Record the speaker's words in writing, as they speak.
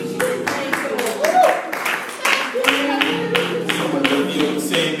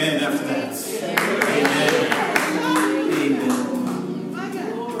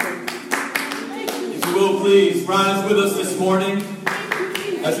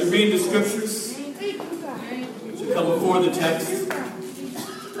should read the scriptures. Should come before the text.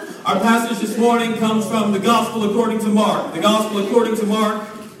 Our passage this morning comes from the Gospel according to Mark. The Gospel according to Mark,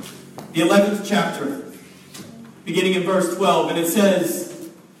 the 11th chapter, beginning in verse 12. And it says,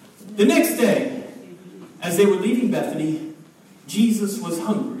 "The next day, as they were leaving Bethany, Jesus was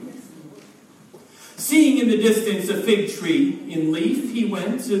hungry. Seeing in the distance a fig tree in leaf, he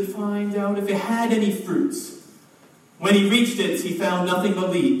went to find out if it had any fruits. When he reached it, he found nothing but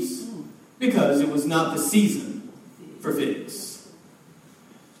leaves, because it was not the season for figs.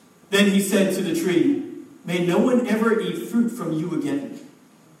 Then he said to the tree, 'May no one ever eat fruit from you again.'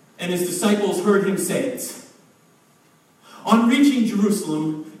 And his disciples heard him say it. On reaching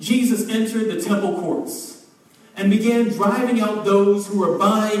Jerusalem, Jesus entered the temple courts and began driving out those who were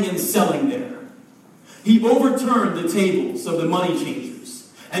buying and selling there. He overturned the tables of the money changers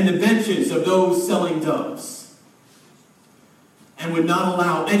and the benches of those selling doves, and would not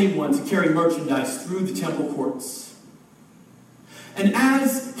allow anyone to carry merchandise through the temple courts. And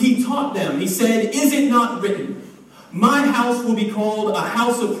as he taught them, he said, 'Is it not written, my house will be called a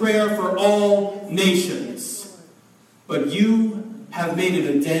house of prayer for all nations? But you have made it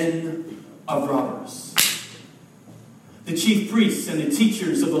a den of robbers.' The chief priests and the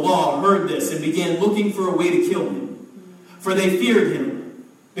teachers of the law heard this and began looking for a way to kill him, for they feared him,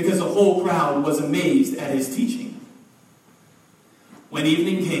 because the whole crowd was amazed at his teaching. When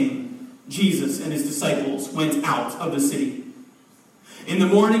evening came, Jesus and his disciples went out of the city. In the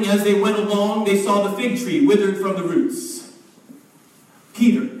morning, as they went along, they saw the fig tree withered from the roots.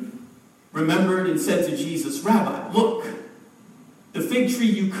 Peter remembered and said to Jesus, 'Rabbi, look, the fig tree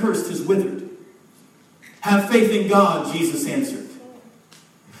you cursed has withered.' 'Have faith in God,' Jesus answered.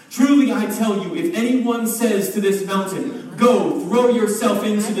 'Truly I tell you, if anyone says to this mountain, "Go, throw yourself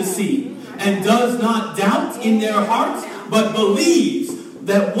into the sea," and does not doubt in their heart, but believes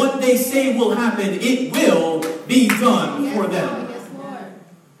that what they say will happen, it will be done for them.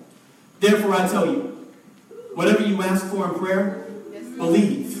 Therefore I tell you, whatever you ask for in prayer,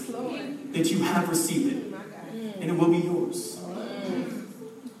 believe that you have received it, and it will be yours.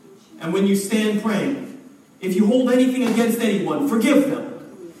 And when you stand praying, if you hold anything against anyone, forgive them,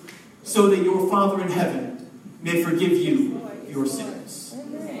 so that your Father in heaven may forgive you your sins."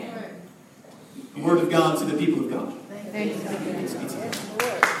 The word of God to the people of God. Thank you. Thanks be to God.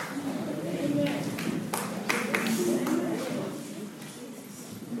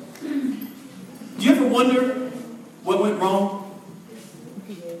 Do you ever wonder what went wrong?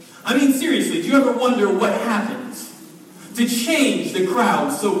 I mean, seriously, do you ever wonder what happened to change the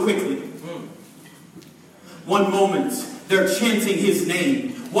crowd so quickly? One moment, they're chanting his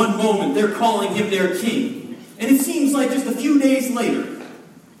name. One moment, they're calling him their king. And it seems like just a few days later,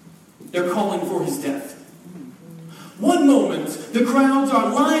 they're calling for his death. One moment, the crowds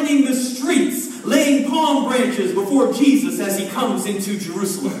are lining the streets, laying palm branches before Jesus as he comes into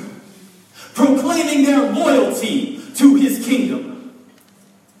Jerusalem, proclaiming their loyalty to his kingdom.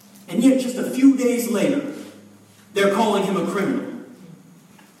 And yet, just a few days later, they're calling him a criminal.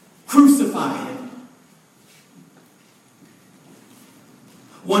 Crucify him.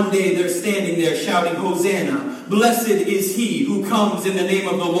 One day they're standing there shouting, "Hosanna! Blessed is he who comes in the name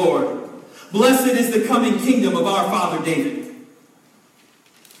of the Lord. Blessed is the coming kingdom of our father David."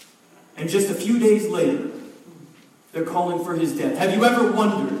 And just a few days later, they're calling for his death. Have you ever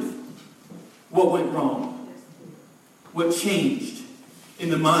wondered what went wrong? What changed in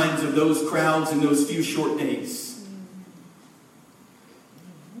the minds of those crowds in those few short days?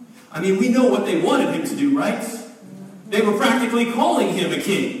 I mean, we know what they wanted him to do, right? They were practically calling him a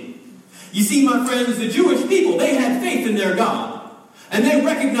king. You see, my friends, the Jewish people, they had faith in their God. And they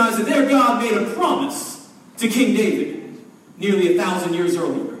recognized that their God made a promise to King David nearly 1,000 years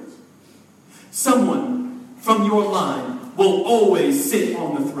earlier. Someone from your line will always sit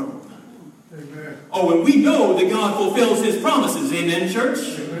on the throne. Amen. Oh, and we know that God fulfills his promises. Amen, church?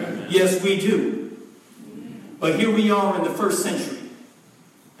 Amen. Yes, we do. But here we are in the first century.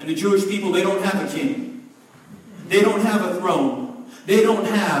 And the Jewish people, they don't have a king. They don't have a throne. They don't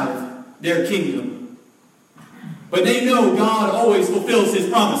have their kingdom. But they know God always fulfills his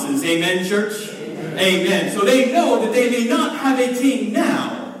promises. Amen, church? Amen. Amen. So they know that they may not have a king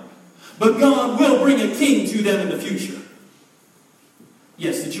now, but God will bring a king to them in the future.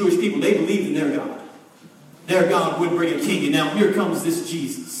 Yes, the Jewish people, they believed in their God. Their God would bring a king. And now here comes this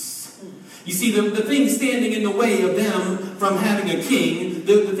Jesus. You see, the thing standing in the way of them from having a king,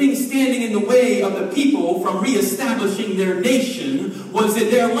 the thing standing in the way of the people from reestablishing their nation was that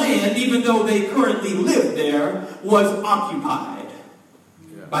their land, even though they currently lived there, was occupied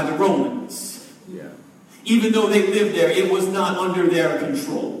by the Romans. Even though they lived there, it was not under their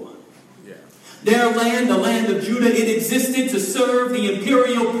control. Their land, the land of Judah, it existed to serve the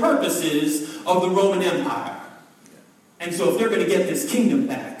imperial purposes of the Roman Empire. And so if they're going to get this kingdom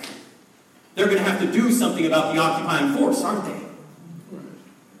back, they're going to have to do something about the occupying force, aren't they?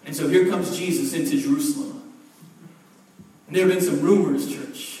 And so here comes Jesus into Jerusalem. And there have been some rumors,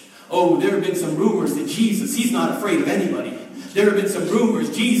 church. Oh, there have been some rumors that Jesus, he's not afraid of anybody. There have been some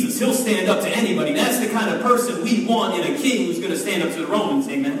rumors, Jesus, he'll stand up to anybody. That's the kind of person we want in a king who's going to stand up to the Romans,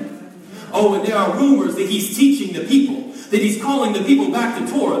 amen? Oh, and there are rumors that he's teaching the people, that he's calling the people back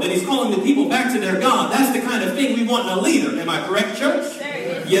to Torah, that he's calling the people back to their God. That's the kind of thing we want in a leader. Am I correct, church?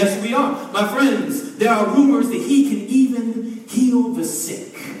 Yes, we are. My friends, there are rumors that he can even heal the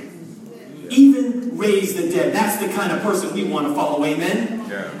sick, even raise the dead. That's the kind of person we want to follow, amen?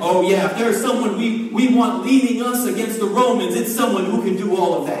 Oh, yeah, if there's someone we want leading us against the Romans, it's someone who can do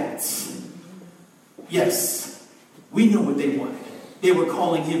all of that. Yes, we know what they wanted. They were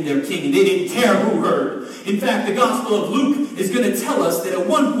calling him their king, and they didn't care who heard. In fact, the Gospel of Luke is going to tell us that at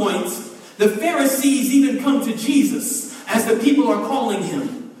one point, the Pharisees even come to Jesus as the people are calling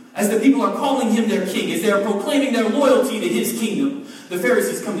him, their king, as they are proclaiming their loyalty to his kingdom. The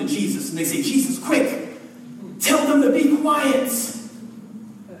Pharisees come to Jesus, and they say, Jesus, quick, tell them to be quiet.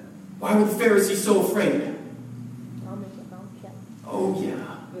 Why were the Pharisees so afraid? Oh,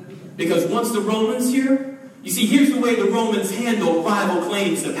 yeah. Because once the Romans here, you see, here's the way the Romans handle rival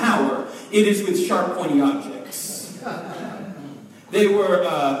claims to power. It is with sharp, pointy objects. They were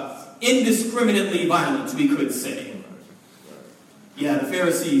indiscriminately violent, we could say. Yeah, the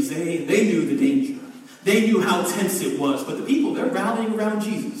Pharisees, they knew the danger. They knew how tense it was. But the people, they're rallying around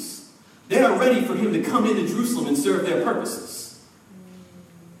Jesus. They are ready for him to come into Jerusalem and serve their purposes.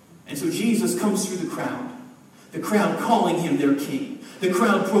 And so Jesus comes through the crowd calling him their king. The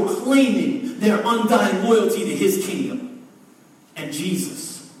crowd proclaiming their undying loyalty to his kingdom. And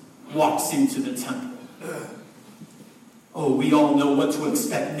Jesus walks into the temple. Oh, we all know what to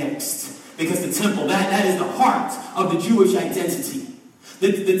expect next. Because the temple, that is the heart of the Jewish identity.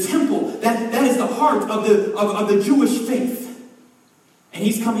 The temple, that is the heart of the Jewish faith. And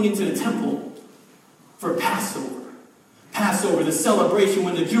he's coming into the temple for Passover. Passover, the celebration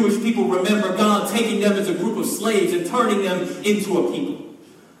when the Jewish people remember God taking them as a group of slaves and turning them into a people.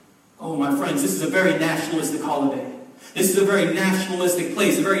 Oh, my friends, this is a very nationalistic holiday. This is a very nationalistic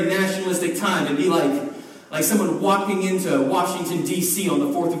place, a very nationalistic time to be like someone walking into Washington, D.C. on the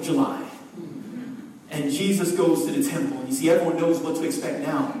 4th of July. And Jesus goes to the temple. You see, everyone knows what to expect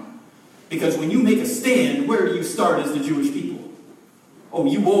now. Because when you make a stand, where do you start as the Jewish people? Oh,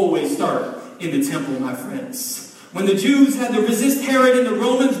 you always start in the temple, my friends. When the Jews had to resist Herod and the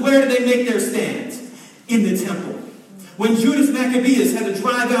Romans, where did they make their stand? In the temple. When Judas Maccabeus had to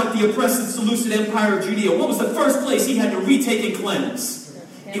drive out the oppressed and Seleucid Empire of Judea, what was the first place he had to retake and cleanse?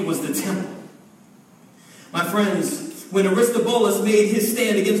 It was the temple. My friends, when Aristobulus made his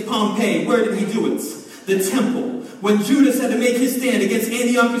stand against Pompey, where did he do it? The temple. When Judas had to make his stand against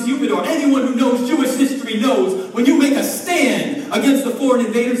Antiochus Epiphanes, anyone who knows Jewish history knows when you make a stand against the foreign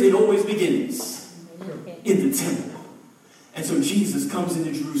invaders, it always begins in the temple. And so Jesus comes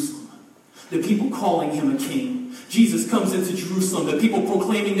into Jerusalem. The people calling him a king. Jesus comes into Jerusalem. The people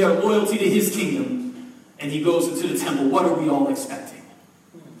proclaiming their loyalty to his kingdom. And he goes into the temple. What are we all expecting?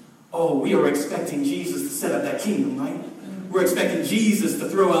 Oh, we are expecting Jesus to set up that kingdom, right? We're expecting Jesus to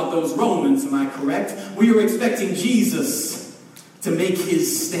throw out those Romans, am I correct? We are expecting Jesus to make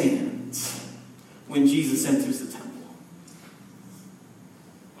his stand when Jesus enters the temple.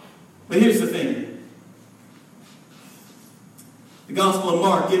 But here's the thing. The Gospel of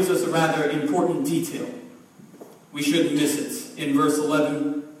Mark gives us a rather important detail. We shouldn't miss it. In verse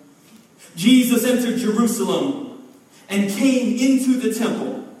 11, Jesus entered Jerusalem and came into the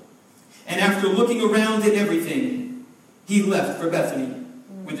temple. And after looking around at everything, he left for Bethany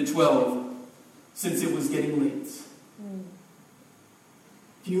with the 12, since it was getting late.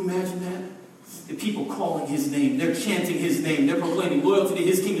 Can you imagine that? The people calling his name. They're chanting his name. They're proclaiming loyalty to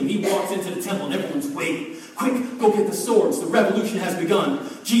his kingdom. He walks into the temple and everyone's waiting. Quick, go get the swords. The revolution has begun.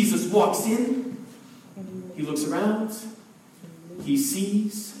 Jesus walks in. He looks around. He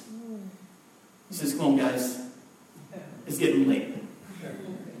sees. He says, come on, guys. It's getting late.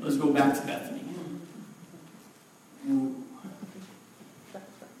 Let's go back to Bethany. Have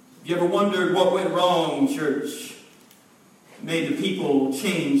you ever wondered what went wrong, church? Made the people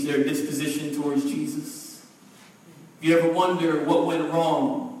change their disposition towards Jesus? Have you ever wondered what went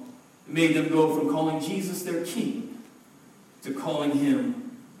wrong? Made them go from calling Jesus their king to calling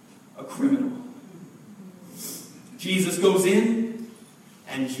him a criminal. Jesus goes in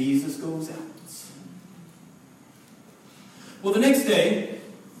and Jesus goes out. Well, the next day,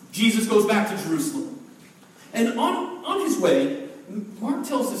 Jesus goes back to Jerusalem. And on his way, Mark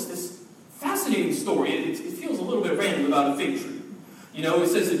tells us this fascinating story. It feels a little bit random about a fig tree. You know, it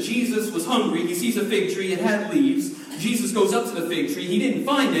says that Jesus was hungry. He sees a fig tree. It had leaves. Jesus goes up to the fig tree. He didn't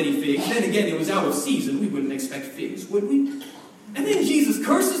find any figs. Then again, it was out of season. We wouldn't expect figs, would we? And then Jesus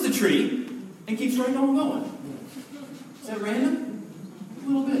curses the tree and keeps right on going. Is that random? A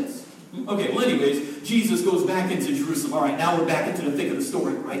little bit. Okay, well anyways, Jesus goes back into Jerusalem. All right, now we're back into the thick of the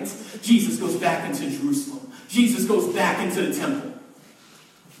story, right? Jesus goes back into Jerusalem. Jesus goes back into the temple.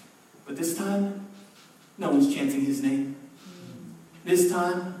 But this time, no one's chanting his name. This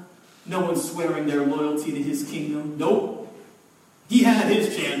time, no one's swearing their loyalty to his kingdom. Nope. He had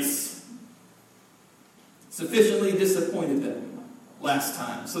his chance. Sufficiently disappointed them last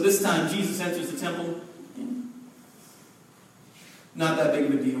time. So this time, Jesus enters the temple. Not that big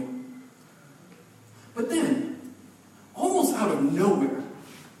of a deal. But then, almost out of nowhere,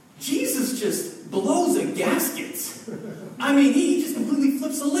 Jesus just blows a gasket. I mean, he just completely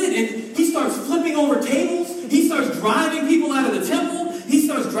flips a lid, and he starts flipping over tables. He starts driving people out of the temple. He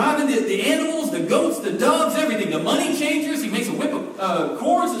starts driving the animals, the goats, the doves, everything, the money changers. He makes a whip of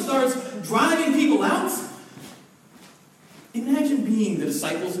cords and starts driving people out. Imagine being the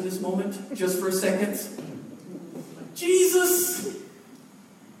disciples in this moment, just for a second. Jesus,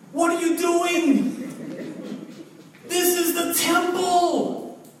 what are you doing? This is the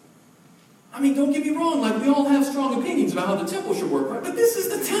temple. I mean, don't get me wrong, like we all have strong opinions about how the temple should work, right? But this is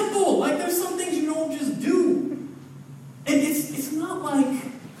the temple. Like there's some things you don't just do. And it's not like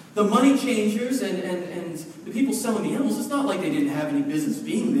the money changers and the people selling the animals, it's not like they didn't have any business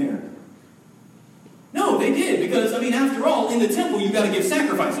being there. No, they did, because, I mean, after all, in the temple you got to give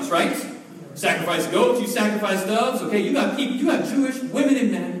sacrifices, right? Sacrifice goats, you sacrifice doves, okay? You have Jewish women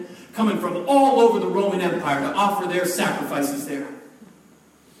and men coming from all over the Roman Empire to offer their sacrifices there.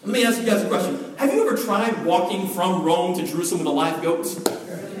 Let me ask you guys a question. Have you ever tried walking from Rome to Jerusalem with a live goat?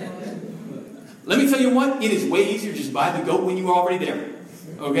 Let me tell you what, it is way easier to just buy the goat when you are already there.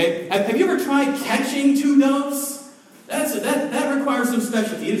 Okay? Have you ever tried catching 2 doves? That requires some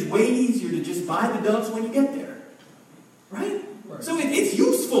specialty. It is way easier to just buy the doves when you get there. Right? So it's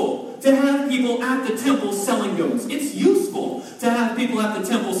useful to have people at the temple selling goats. It's useful to have people at the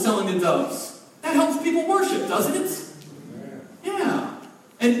temple selling the doves. That helps people worship, doesn't it? Yeah.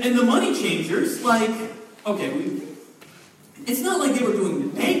 And the money changers, like, okay, it's not like they were doing the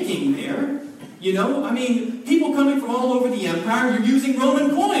banking there. You know, I mean, people coming from all over the empire, you're using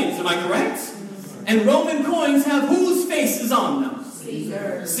Roman coins, am I correct? And Roman coins have whose faces on them?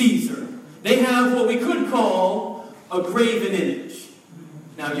 Caesar. They have what we could call a graven image.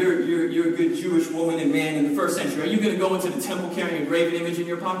 Now, you're a good Jewish woman and man in the first century. Are you going to go into the temple carrying a graven image in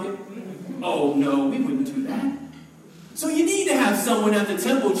your pocket? Oh, no, we wouldn't do that. So you need to have someone at the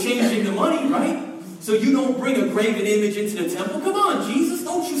temple changing the money, right? So you don't bring a graven image into the temple. Come on, Jesus,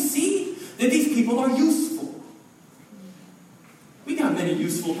 don't you see that these people are useful? We got many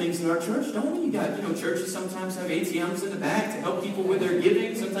useful things in our church, don't we? You got, churches sometimes have ATMs in the back to help people with their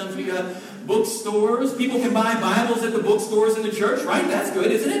giving. Sometimes we got bookstores. People can buy Bibles at the bookstores in the church, right? That's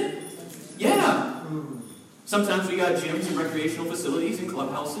good, isn't it? Yeah. Sometimes we got gyms and recreational facilities and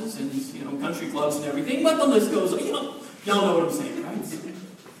clubhouses and, country clubs and everything. But the list goes, y'all know what I'm saying, right?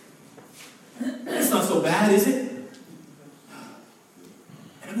 That's not so bad, is it?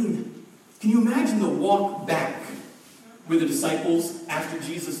 I mean, can you imagine the walk back with the disciples after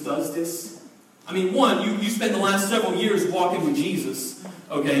Jesus does this? I mean, you spend the last several years walking with Jesus,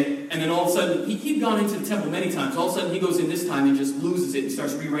 okay? And then all of a sudden, he'd gone into the temple many times. All of a sudden, he goes in this time and just loses it and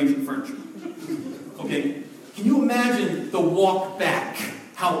starts rearranging furniture. Okay? Can you imagine the walk back?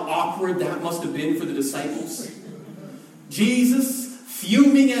 How awkward that must have been for the disciples? Jesus,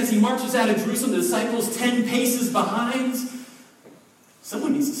 fuming as he marches out of Jerusalem, the disciples 10 paces behind.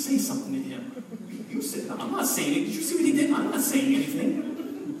 Someone needs to say something to him. You said, I'm not saying it. Did you see what he did? I'm not saying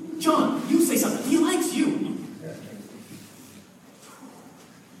anything. John, you say something. He likes you.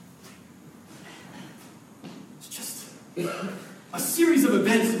 It's just a series of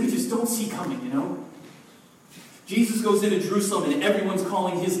events that we just don't see coming, Jesus goes into Jerusalem and everyone's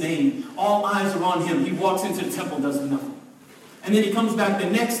calling his name. All eyes are on him. He walks into the temple and does nothing. And then he comes back the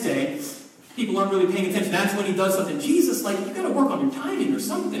next day. People aren't really paying attention. That's when he does something. Jesus, you got to work on your timing or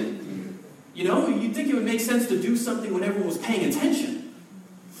something. You'd think it would make sense to do something when everyone was paying attention.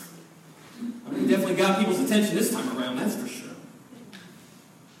 He definitely got people's attention this time around, that's for sure.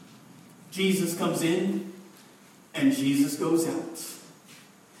 Jesus comes in, and Jesus goes out.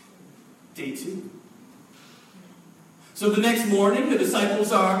 Day 2. So the next morning, the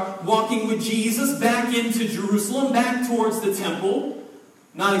disciples are walking with Jesus back into Jerusalem, back towards the temple.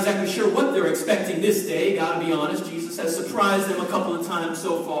 Not exactly sure what they're expecting this day, gotta be honest. Jesus has surprised them a couple of times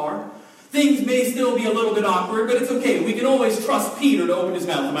so far. Things may still be a little bit awkward, but it's okay. We can always trust Peter to open his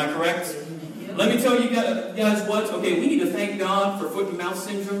mouth, am I correct? Let me tell you guys what, okay, we need to thank God for foot and mouth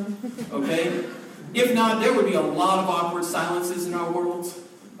syndrome, okay? If not, there would be a lot of awkward silences in our world,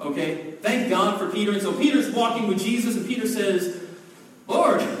 okay? Thank God for Peter. And so Peter's walking with Jesus, and Peter says,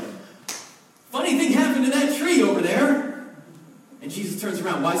 Lord, funny thing happened to that tree over there. And Jesus turns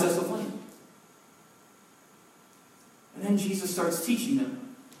around, why is that so funny? And then Jesus starts teaching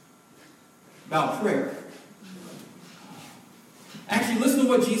them about prayer. Actually, listen to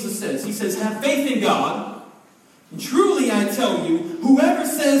what Jesus says. He says, have faith in God. And truly I tell you, whoever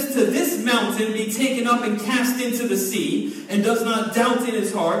says to this mountain, be taken up and cast into the sea, and does not doubt in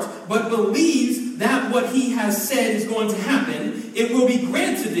his heart, but believes that what he has said is going to happen, it will be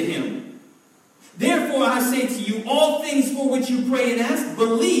granted to him. Therefore I say to you, all things for which you pray and ask,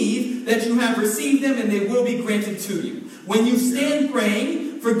 believe that you have received them, and they will be granted to you. When you stand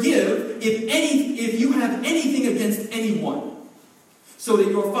praying, forgive if you have anything against anyone, so that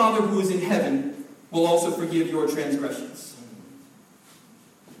your Father who is in heaven will also forgive your transgressions.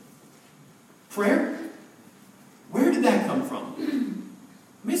 Prayer? Where did that come from?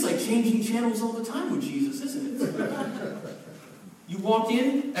 I mean, it's like changing channels all the time with Jesus, isn't it? You walk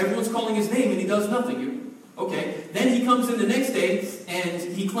in, everyone's calling his name, and he does nothing. Okay, then he comes in the next day, and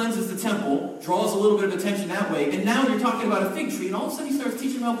he cleanses the temple, draws a little bit of attention that way, and now you're talking about a fig tree, and all of a sudden he starts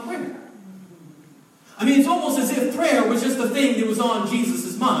teaching about prayer. I mean, it's almost as if prayer was just the thing that was on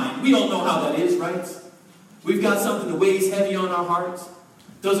Jesus' mind. We all know how that is, right? We've got something that weighs heavy on our hearts.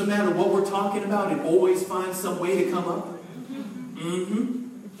 Doesn't matter what we're talking about, it always finds some way to come up.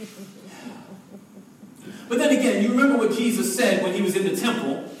 But then again, you remember what Jesus said when he was in the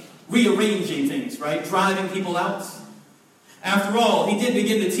temple, rearranging things, right? Driving people out. After all, he did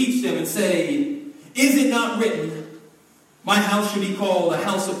begin to teach them and say, is it not written, my house should be called a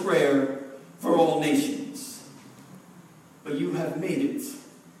house of prayer for all nations? But you have made it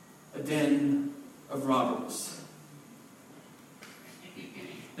a den of robbers.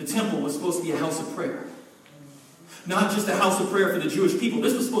 The temple was supposed to be a house of prayer. Not just a house of prayer for the Jewish people.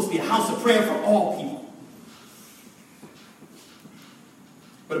 This was supposed to be a house of prayer for all people.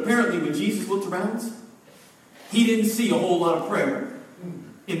 But apparently when Jesus looked around, he didn't see a whole lot of prayer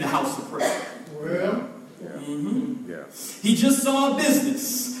in the house of prayer. Well, He just saw a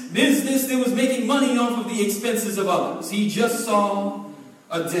business that was making money off of the expenses of others. He just saw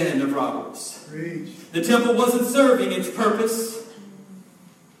a den of robbers. The temple wasn't serving its purpose.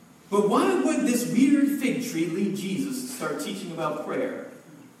 But why would this weird fig tree lead Jesus to start teaching about prayer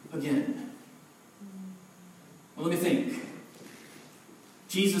again? Well, let me think.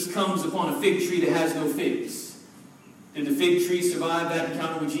 Jesus comes upon a fig tree that has no figs. Did the fig tree survive that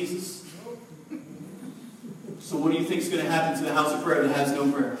encounter with Jesus? So what do you think is going to happen to the house of prayer that has no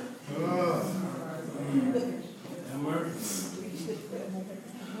prayer?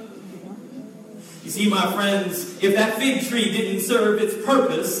 You see, my friends, if that fig tree didn't serve its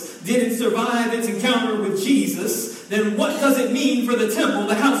purpose, didn't survive its encounter with Jesus, then what does it mean for the temple,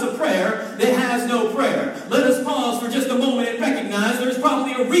 the house of prayer, that has no prayer? Let us pause for just a moment and recognize there's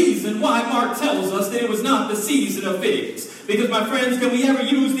probably a reason why Mark tells us that it was not the season of figs. Because, my friends, can we ever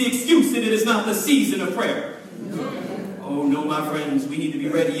use the excuse that it is not the season of prayer? Oh no, my friends, we need to be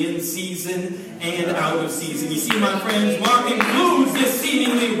ready in season and out of season. You see, my friends, Mark includes this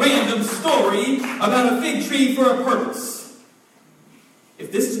seemingly random story about a fig tree for a purpose.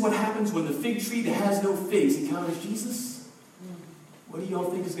 If this is what happens when the fig tree that has no figs encounters Jesus, what do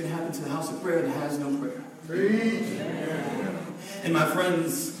y'all think is going to happen to the house of prayer that has no prayer? And my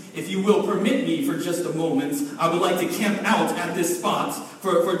friends, if you will permit me for just a moment, I would like to camp out at this spot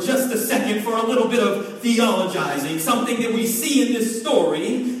for just a second for a little bit of theologizing. Something that we see in this story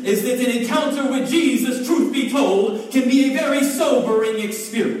is that an encounter with Jesus, truth be told, can be a very sobering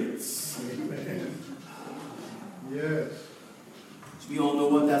experience. yes. So we all know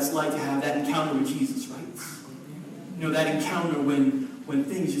what that's like to have that encounter with Jesus, right? You know, that encounter when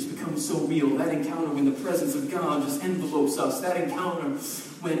things just become so real. That encounter when the presence of God just envelopes us. That encounter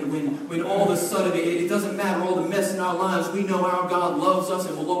when all of a sudden it doesn't matter all the mess in our lives. We know our God loves us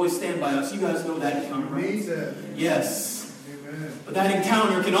and will always stand by us. You guys know that encounter, right? Yes. Amen. But that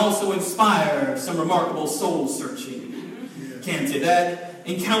encounter can also inspire some remarkable soul searching. Can't it? That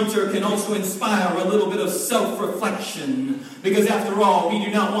encounter can also inspire a little bit of self-reflection. Because after all, we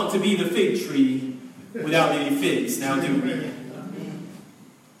do not want to be the fig tree without any figs, now do we?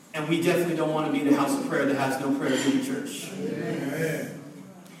 And we definitely don't want to be the house of prayer that has no prayer in the church. Amen.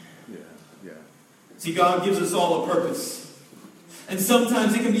 See, God gives us all a purpose. And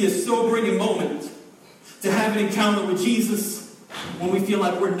sometimes it can be a sobering moment to have an encounter with Jesus when we feel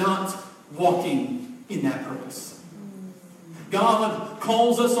like we're not walking in that purpose. God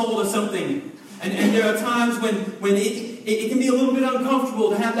calls us all to something. And there are times when it can be a little bit uncomfortable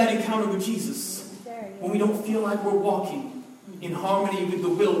to have that encounter with Jesus. When we don't feel like we're walking in harmony with the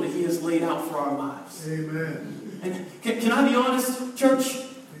will that He has laid out for our lives. Amen. And can I be honest, church?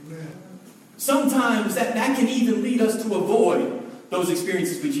 Amen. Sometimes that can even lead us to avoid those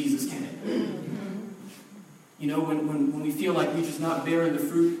experiences with Jesus, can it? You know, when we feel like we're just not bearing the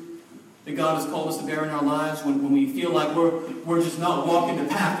fruit that God has called us to bear in our lives, when we feel like we're just not walking the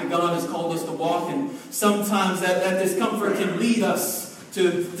path that God has called us to walk, and sometimes that discomfort can lead us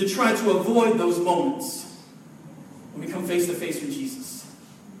to try to avoid those moments when we come face to face with Jesus.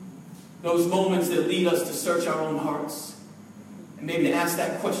 Those moments that lead us to search our own hearts and maybe to ask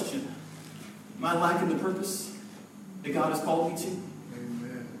that question: am I lacking the purpose that God has called me to?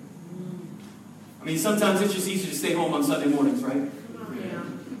 Amen. I mean, sometimes it's just easy to stay home on Sunday mornings, right?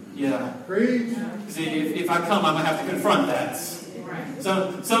 Yeah. Preach. See, if I come, I might have to confront that.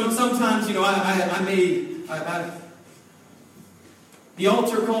 So sometimes, you know, the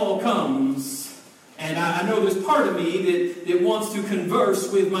altar call comes, and I know there's part of me that wants to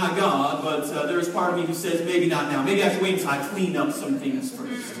converse with my God, but there's part of me who says, maybe not now. Maybe I should wait until I clean up some things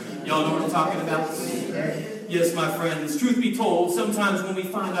first. Y'all know what I'm talking about? Yes, my friends. Truth be told, sometimes when we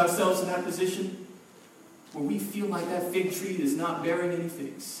find ourselves in that position where we feel like that fig tree is not bearing any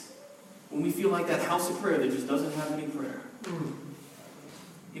figs, when we feel like that house of prayer that just doesn't have any prayer,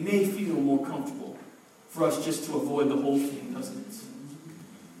 it may feel more comfortable for us just to avoid the whole thing, doesn't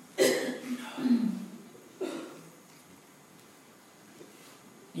it?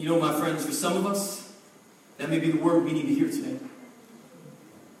 You know, my friends, for some of us, that may be the word we need to hear today.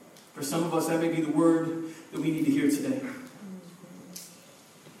 For some of us, that may be the word that we need to hear today.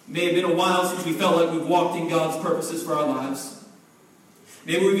 It may have been a while since we felt like we've walked in God's purposes for our lives.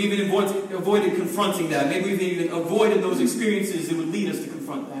 Maybe we've even avoided confronting that. Maybe we've even avoided those experiences that would lead us to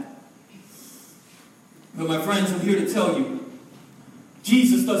confront that. But my friends, I'm here to tell you,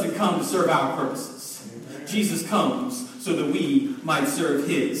 Jesus doesn't come to serve our purposes. Jesus comes so that we might serve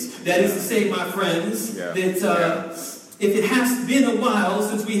His. That is to say, my friends, that if it has been a while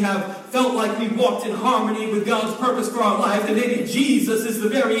since we have felt like we've walked in harmony with God's purpose for our life, then maybe Jesus is the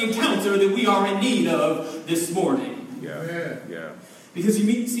very encounter that we are in need of this morning. Because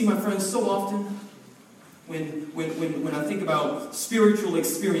you see, my friends, so often when I think about spiritual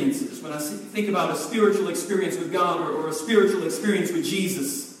experiences, when I think about a spiritual experience with God or a spiritual experience with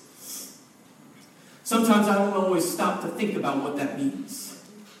Jesus, sometimes I don't always stop to think about what that means.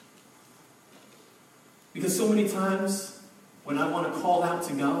 Because so many times when I want to call out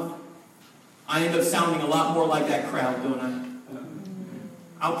to God, I end up sounding a lot more like that crowd, don't I?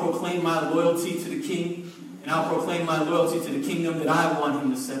 I'll proclaim my loyalty to the King, and I'll proclaim my loyalty to the kingdom that I want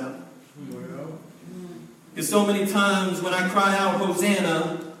Him to set up. Because so many times when I cry out,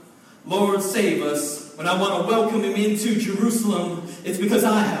 Hosanna, Lord save us, when I want to welcome Him into Jerusalem, it's because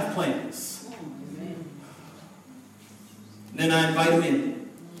I have plans. And then I invite Him in.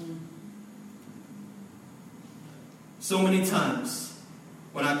 So many times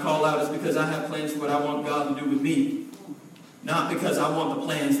when I call out, it's because I have plans for what I want God to do with me, not because I want the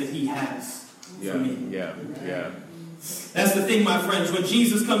plans that He has. For me. That's the thing, my friends. When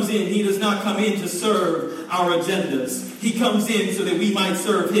Jesus comes in, He does not come in to serve our agendas. He comes in so that we might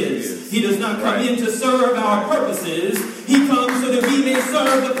serve His. He does not come in to serve our purposes. He comes so that we may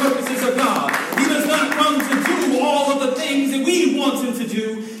serve the purposes of God. He does not come to do all of the things that we want Him to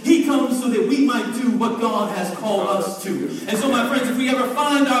do. He comes so that we might do what God has called us to. And so, my friends, if we ever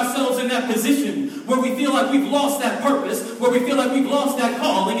find ourselves in that position where we feel like we've lost that purpose, where we feel like we've lost that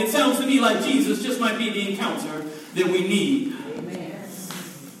calling, it sounds to me like Jesus just might be the encounter that we need. Amen.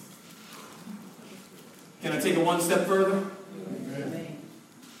 Can I take it one step further? Amen.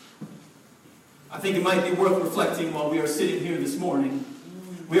 I think it might be worth reflecting while we are sitting here this morning.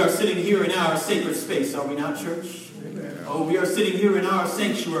 We are sitting here in our sacred space, are we not, church? Amen. Oh, we are sitting here in our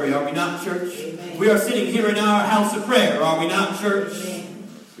sanctuary, are we not, church? Amen. We are sitting here in our house of prayer, are we not, church?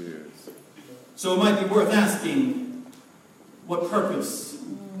 Amen. So it might be worth asking, what purpose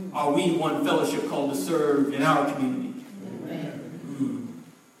are we, One Fellowship, called to serve in our community? Amen.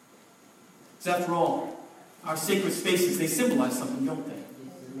 Because after all, our sacred spaces, they symbolize something, don't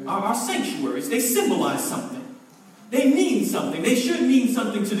they? Our sanctuaries, they symbolize something. They mean something. They should mean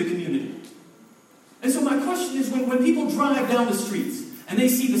something to the community. And so my question is, when people drive down the streets and they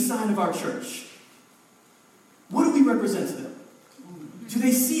see the sign of our church, what do we represent to them? Do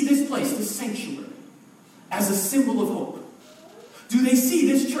they see this place, this sanctuary, as a symbol of hope? Do they see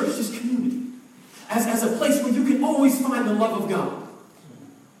this church, this community, as a place where you can always find the love of God?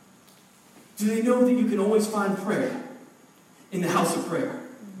 Do they know that you can always find prayer in the house of prayer?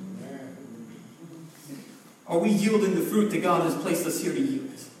 Are we yielding the fruit that God has placed us here to yield?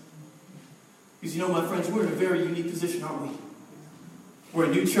 Because you know, my friends, we're in a very unique position, aren't we? We're a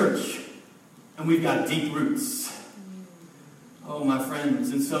new church, and we've got deep roots. Oh, my friends,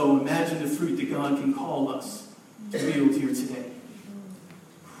 and so imagine the fruit that God can call us to yield here today.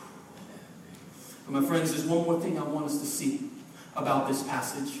 But my friends, there's one more thing I want us to see about this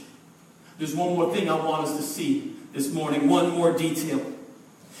passage. There's one more thing I want us to see this morning, one more detail.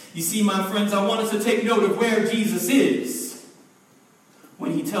 You see, my friends, I want us to take note of where Jesus is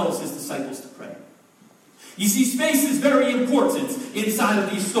when he tells his disciples to pray. You see, space is very important inside of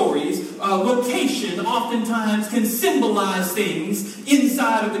these stories. Location oftentimes can symbolize things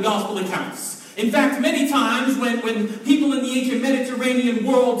inside of the gospel accounts. In fact, many times when people in the ancient Mediterranean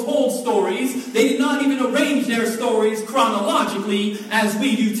world told stories, they did not even arrange their stories chronologically as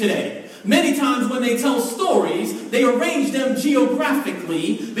we do today. Many times when they tell stories, they arrange them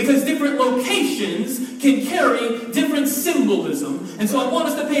geographically because different locations can carry different symbolism. And so I want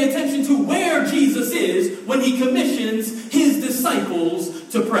us to pay attention to where Jesus is when he commissions his disciples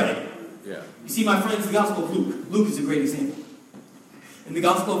to pray. Yeah. You see, my friends, the Gospel of Luke. Luke is a great example. In the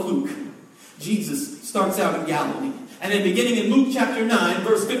Gospel of Luke, Jesus starts out in Galilee. And then beginning in Luke chapter 9,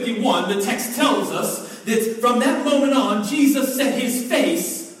 verse 51, the text tells us that from that moment on, Jesus set his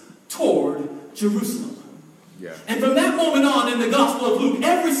face toward Jerusalem. Yeah. And from that moment on in the Gospel of Luke,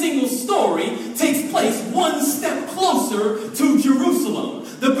 every single story takes place one step closer to Jerusalem.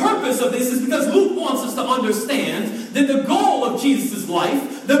 The purpose of this is because Luke wants us to understand that the goal of Jesus'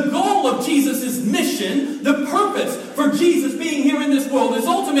 life, the goal of Jesus' mission, the purpose for Jesus being here in this world is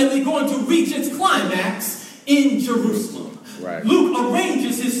ultimately going to reach its climax in Jerusalem. Right. Luke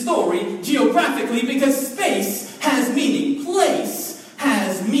arranges his story geographically because space has meaning. Place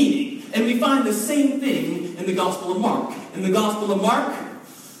has meaning. And we find the same thing in the Gospel of Mark. In the Gospel of Mark,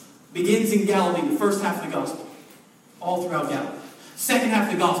 begins in Galilee, the first half of the Gospel, all throughout Galilee. Second half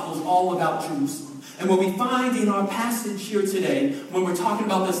of the Gospel is all about Jerusalem. And what we find in our passage here today, when we're talking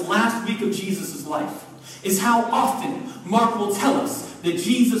about this last week of Jesus' life, is how often Mark will tell us that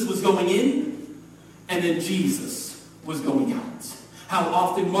Jesus was going in and that Jesus was going out. How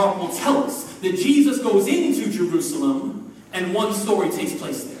often Mark will tell us that Jesus goes into Jerusalem and one story takes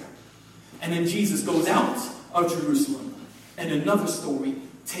place there. And then Jesus goes out of Jerusalem and another story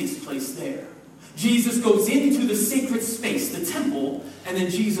takes place there. Jesus goes into the sacred space, the temple, and then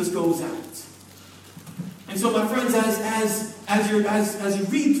Jesus goes out. And so, my friends, as you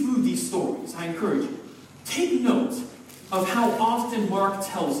read through these stories, I encourage you, take note of how often Mark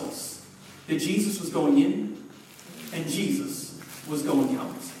tells us that Jesus was going in and Jesus was going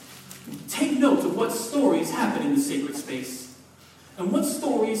out. Take note of what stories happen in the sacred space and what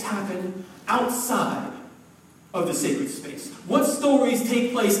stories happen outside of the sacred space. What stories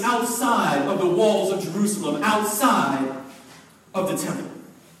take place outside of the walls of Jerusalem, outside of the temple.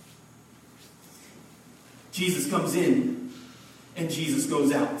 Jesus comes in and Jesus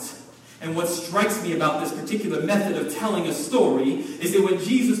goes out. And what strikes me about this particular method of telling a story is that when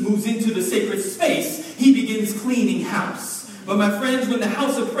Jesus moves into the sacred space, he begins cleaning house. But my friends, when the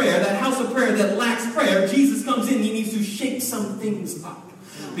house of prayer, that house of prayer that lacks prayer, Jesus comes in, he needs to shake some things up.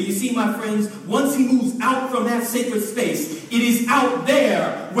 But you see, my friends, once he moves out from that sacred space, it is out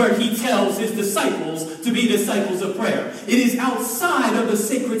there where he tells his disciples to be disciples of prayer. It is outside of the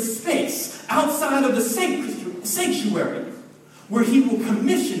sacred space, outside of the sanctuary, where he will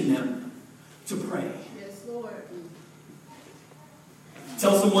commission them to pray. Yes, Lord.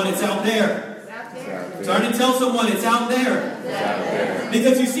 Tell someone it's out there. Turn and tell someone it's out there.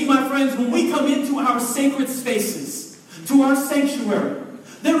 Because you see, my friends, when we come into our sacred spaces, to our sanctuary,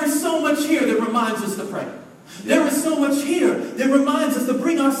 there is so much here that reminds us to pray. There is so much here that reminds us to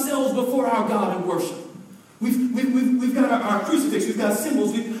bring ourselves before our God and worship. We've got our crucifix, we've got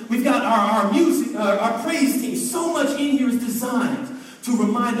symbols, we've got our music, our praise team. So much in here is designed to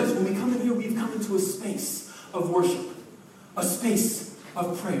remind us when we come in here, we've come into a space of worship, a space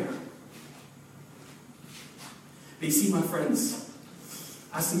of prayer. But you see, my friends,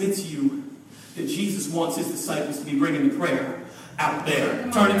 I submit to you that Jesus wants his disciples to be bringing the prayer out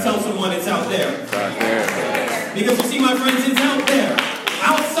there. Turn and tell someone it's out there. Because you see, my friends, it's out there.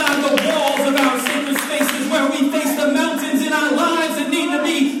 Outside the walls of our sacred spaces where we face the mountains in our lives that need to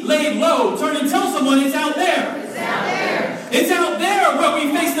be laid low. Turn and tell someone it's out there. It's out there. It's out there where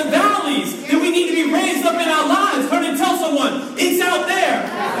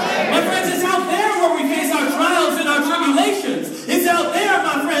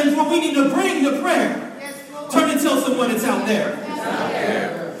there? Out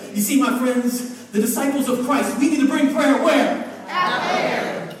there. You see, my friends, the disciples of Christ, we need to bring prayer where? Out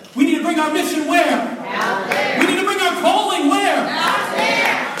there. We need to bring our mission where? Out there. We need to bring our calling where? Out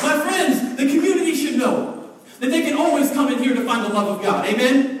there. My friends, the community should know that they can always come in here to find the love of God.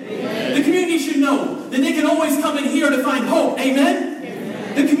 Amen? Amen. The community should know that they can always come in here to find hope. Amen?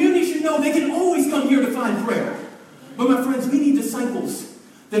 Amen. The community should know they can always come here to find prayer. But my friends, we need disciples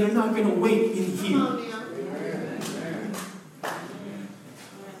that are not going to wait in here.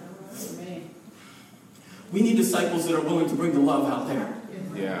 We need disciples that are willing to bring the love out there.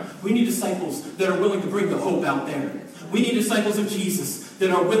 Yeah. We need disciples that are willing to bring the hope out there. We need disciples of Jesus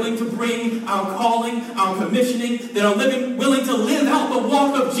that are willing to bring our calling, our commissioning, that are willing to live out the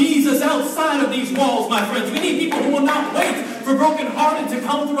walk of Jesus outside of these walls, my friends. We need people who will not wait for brokenhearted to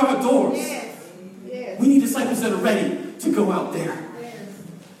come through our doors. Yes. Yes. We need disciples that are ready to go out there. Yes.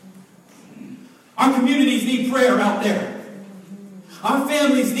 Our communities need prayer out there. Our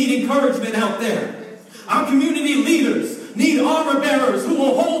families need encouragement out there. Our community leaders need armor bearers who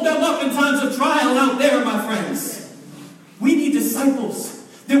will hold them up in times of trial out there, my friends. We need disciples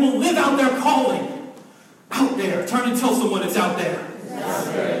that will live out their calling out there. Turn and tell someone it's out there. Out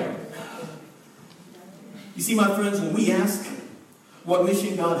there. You see, my friends, when we ask what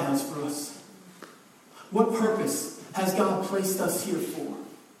mission God has for us, what purpose has God placed us here for?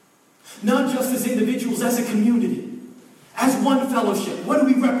 Not just as individuals, as a community, as one fellowship. What do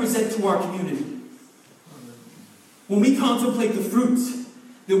we represent to our community? When we contemplate the fruits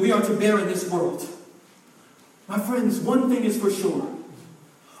that we are to bear in this world, my friends, one thing is for sure.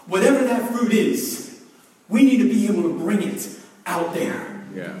 Whatever that fruit is, we need to be able to bring it out there.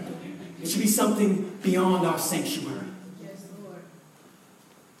 Yeah. It should be something beyond our sanctuary. Yes, Lord.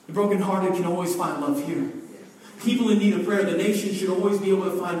 The brokenhearted can always find love here. People in need of prayer, the nation should always be able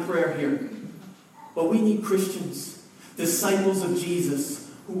to find prayer here. But we need Christians, disciples of Jesus,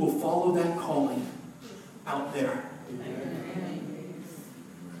 who will follow that calling out there.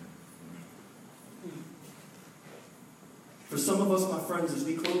 For some of us, my friends, as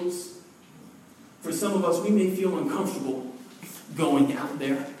we close, for some of us, we may feel uncomfortable going out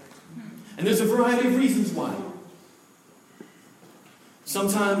there. And there's a variety of reasons why.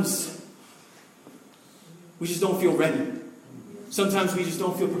 Sometimes we just don't feel ready. Sometimes we just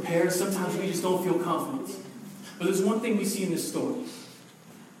don't feel prepared. Sometimes we just don't feel confident. But there's one thing we see in this story.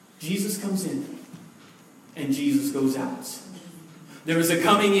 Jesus comes in and Jesus goes out. There is a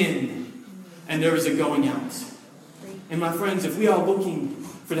coming in and there is a going out. And my friends, if we are looking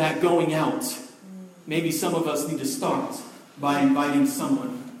for that going out, maybe some of us need to start by inviting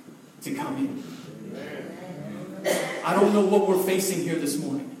someone to come in. I don't know what we're facing here this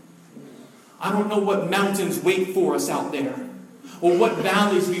morning. I don't know what mountains wait for us out there, or what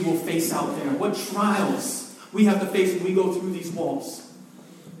valleys we will face out there, what trials we have to face when we go through these walls.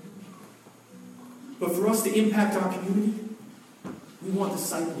 But for us to impact our community, we want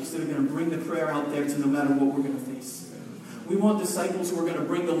disciples that are going to bring the prayer out there to no matter what we're going to face. We want disciples who are going to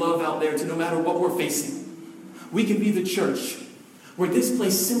bring the love out there to no matter what we're facing. We can be the church where this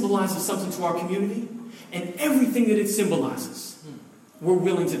place symbolizes something to our community, and everything that it symbolizes, we're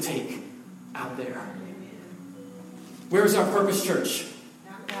willing to take out there. Where is our purpose, church?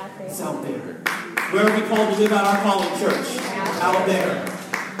 It's out there. Where are we called to live out our calling, church? Out there.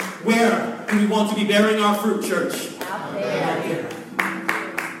 Where do we want to be bearing our fruit, church? Out there. Out there.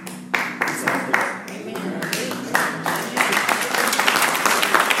 It's out there.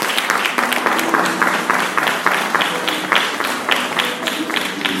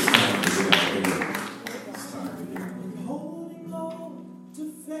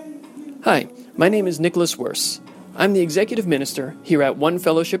 Hi, my name is Nicholas Wurse. I'm the executive minister here at One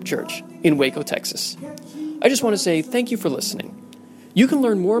Fellowship Church in Waco, Texas. I just want to say thank you for listening. You can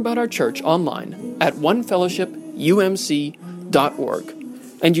learn more about our church online at onefellowshipumc.org,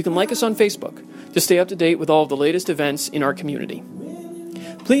 and you can like us on Facebook to stay up to date with all of the latest events in our community.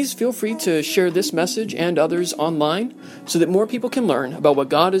 Please feel free to share this message and others online so that more people can learn about what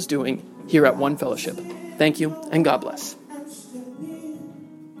God is doing here at One Fellowship. Thank you, and God bless.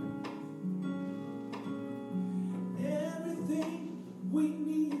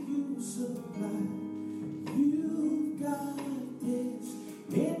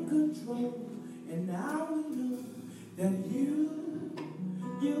 And I will know that you